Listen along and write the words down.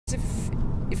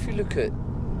if you look at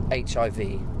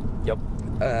HIV, Yep.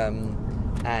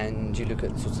 and you look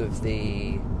at sort of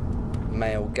the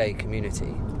male gay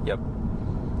community, Yep.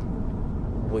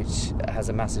 which has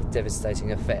a massive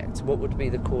devastating effect, what would be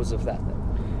the cause of that then?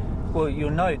 Well,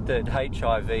 you'll note that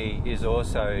HIV is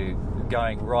also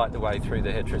going right the way through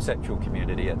the heterosexual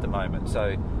community at the moment.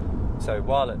 So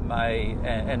while it may,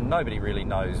 and nobody really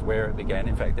knows where it began.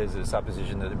 In fact, there's a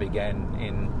supposition that it began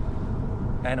in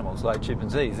animals like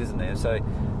chimpanzees, isn't there?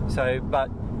 But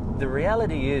the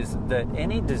reality is that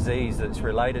any disease that's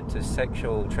related to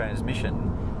sexual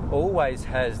transmission always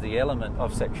has the element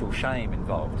of sexual shame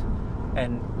involved.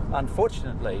 And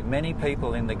unfortunately, many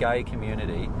people in the gay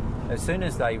community, as soon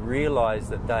as they realise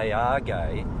that they are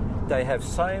gay, they have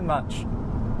so much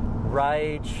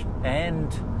rage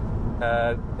and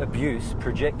abuse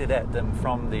projected at them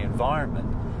from the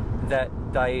environment that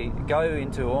they go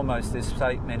into almost this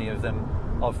state, many of them,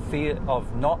 of fear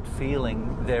of not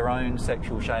feeling their own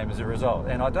sexual shame as a result.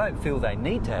 And I don't feel they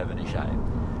need to have any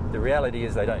shame. The reality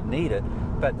is they don't need it,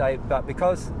 but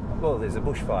because, well, there's a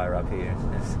bushfire up here.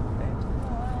 There's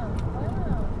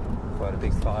quite a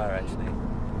big fire actually.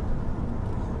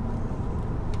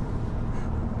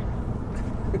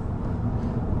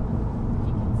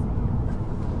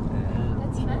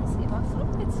 That's massive. I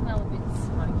thought it smelled a bit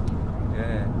smoky.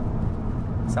 Yeah.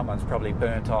 Someone's probably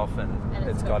burnt off and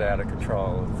it's got out of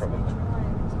control, probably.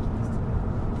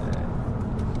 Yeah.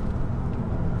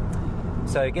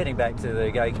 So getting back to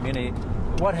the gay community,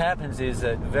 what happens is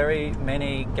that very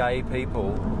many gay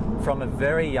people from a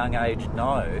very young age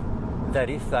know that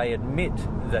if they admit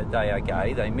that they are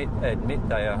gay, they admit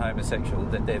they are homosexual,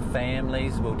 that their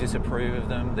families will disapprove of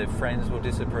them, their friends will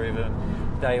disapprove of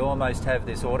them. They almost have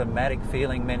this automatic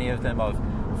feeling, many of them, of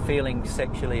feeling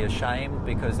sexually ashamed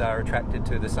because they are attracted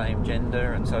to the same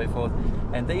gender and so forth.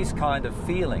 And these kind of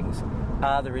feelings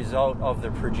are the result of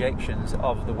the projections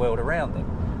of the world around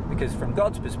them. Because from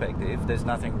God's perspective, there's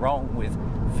nothing wrong with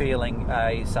feeling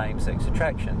a same-sex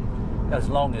attraction as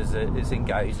long as it is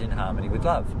engaged in harmony with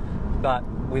love. But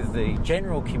with the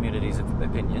general community's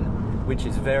opinion, which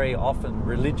is very often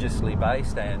religiously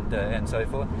based and so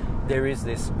forth, there is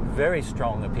this very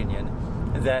strong opinion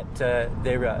that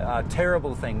there are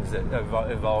terrible things that have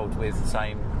evolved with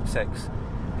same-sex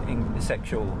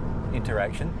sexual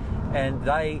interaction, and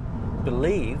they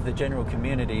believe, the general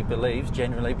community believes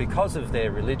generally, because of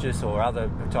their religious or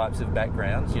other types of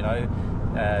backgrounds, you know,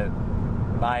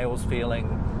 males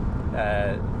feeling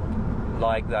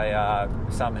like they are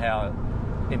somehow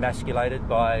emasculated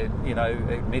by, you know,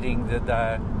 admitting that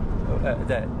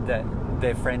that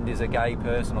their friend is a gay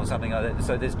person or something like that.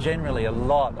 So there's generally a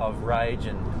lot of rage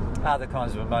and other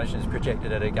kinds of emotions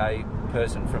projected at a gay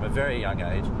person from a very young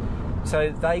age.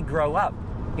 So they grow up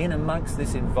in amongst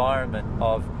this environment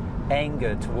of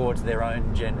anger towards their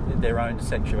own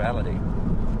sexuality.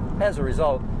 As a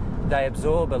result, they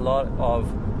absorb a lot of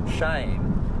shame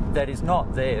that is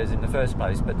not theirs in the first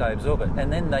place, but they absorb it,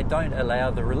 and then they don't allow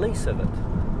the release of it.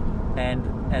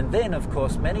 And then, of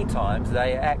course, many times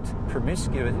they act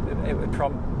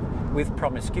with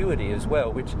promiscuity as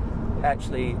well, which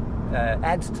actually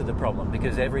adds to the problem,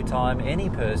 because every time any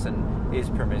person is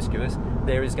promiscuous,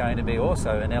 there is going to be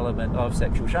also an element of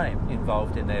sexual shame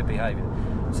involved in their behaviour.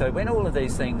 So when all of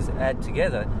these things add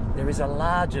together, there is a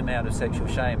large amount of sexual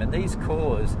shame, and these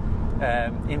cause,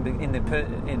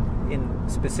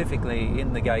 specifically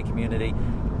in the gay community,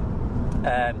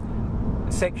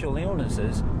 sexual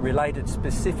illnesses related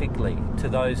specifically to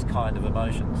those kind of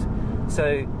emotions.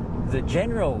 So the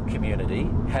general community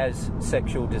has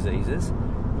sexual diseases,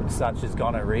 such as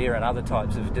gonorrhea and other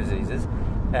types of diseases,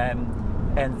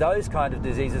 and those kind of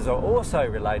diseases are also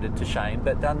related to shame,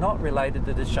 but they're not related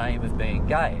to the shame of being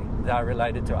gay. They're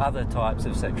related to other types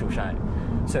of sexual shame.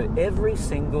 So every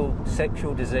single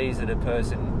sexual disease that a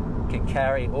person can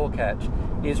carry or catch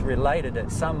is related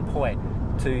at some point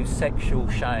to sexual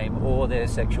shame or their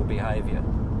sexual behaviour.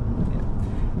 Yeah.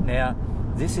 Now,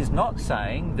 this is not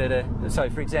saying that so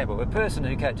for example, a person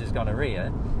who catches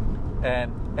gonorrhea,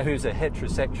 who's a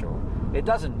heterosexual, it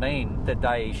doesn't mean that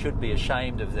they should be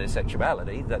ashamed of their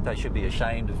sexuality, that they should be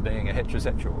ashamed of being a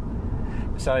heterosexual.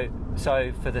 So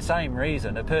for the same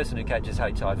reason, a person who catches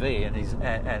HIV and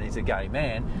is a gay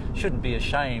man shouldn't be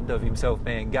ashamed of himself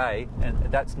being gay, and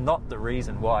that's not the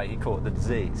reason why he caught the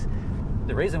disease.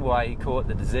 The reason why he caught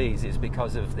the disease is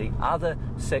because of the other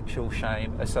sexual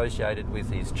shame associated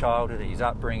with his childhood, his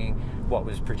upbringing, what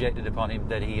was projected upon him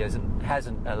that he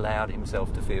hasn't allowed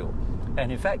himself to feel.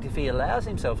 And in fact, if he allows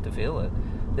himself to feel it,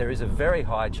 there is a very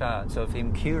high chance of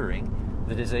him curing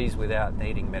the disease without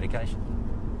needing medication.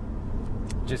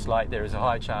 Just like there is a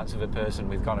high chance of a person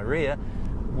with gonorrhea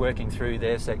working through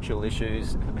their sexual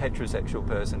issues. A heterosexual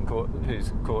person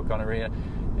who's caught gonorrhea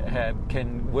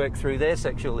can work through their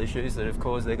sexual issues that have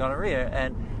caused their gonorrhea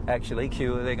and actually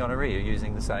cure their gonorrhea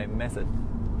using the same method.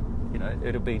 You know,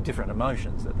 it'll be different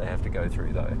emotions that they have to go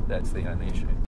through, though. That's the only issue.